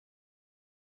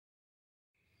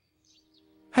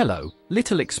Hello,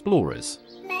 little explorers.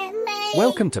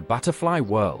 Welcome to Butterfly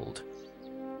World.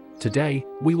 Today,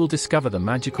 we will discover the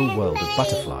magical world of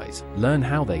butterflies, learn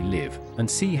how they live, and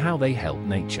see how they help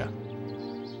nature.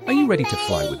 Are you ready to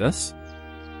fly with us?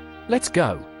 Let's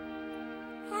go.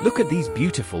 Look at these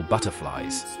beautiful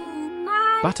butterflies.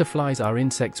 Butterflies are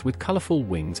insects with colorful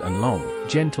wings and long,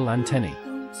 gentle antennae.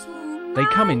 They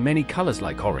come in many colors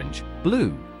like orange,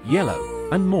 blue, yellow,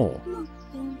 and more.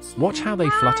 Watch how they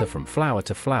flutter from flower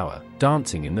to flower,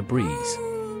 dancing in the breeze.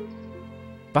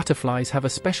 Butterflies have a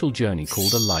special journey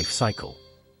called a life cycle.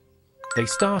 They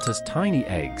start as tiny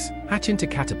eggs, hatch into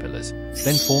caterpillars,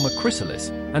 then form a chrysalis,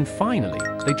 and finally,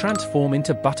 they transform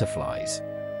into butterflies.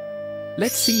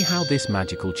 Let's see how this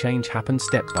magical change happens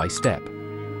step by step.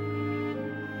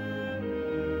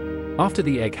 After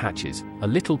the egg hatches, a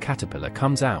little caterpillar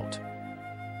comes out.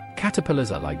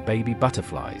 Caterpillars are like baby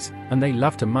butterflies, and they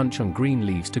love to munch on green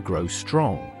leaves to grow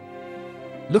strong.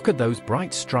 Look at those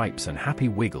bright stripes and happy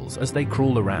wiggles as they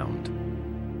crawl around.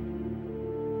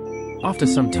 After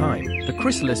some time, the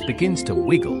chrysalis begins to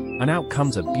wiggle, and out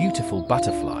comes a beautiful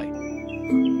butterfly.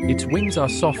 Its wings are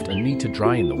soft and need to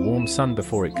dry in the warm sun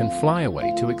before it can fly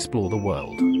away to explore the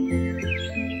world.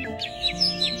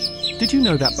 Did you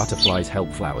know that butterflies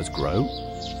help flowers grow?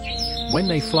 When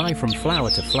they fly from flower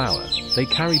to flower, they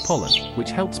carry pollen,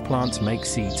 which helps plants make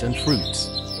seeds and fruits.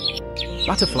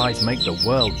 Butterflies make the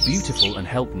world beautiful and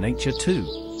help nature too.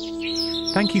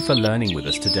 Thank you for learning with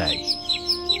us today.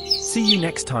 See you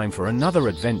next time for another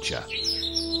adventure.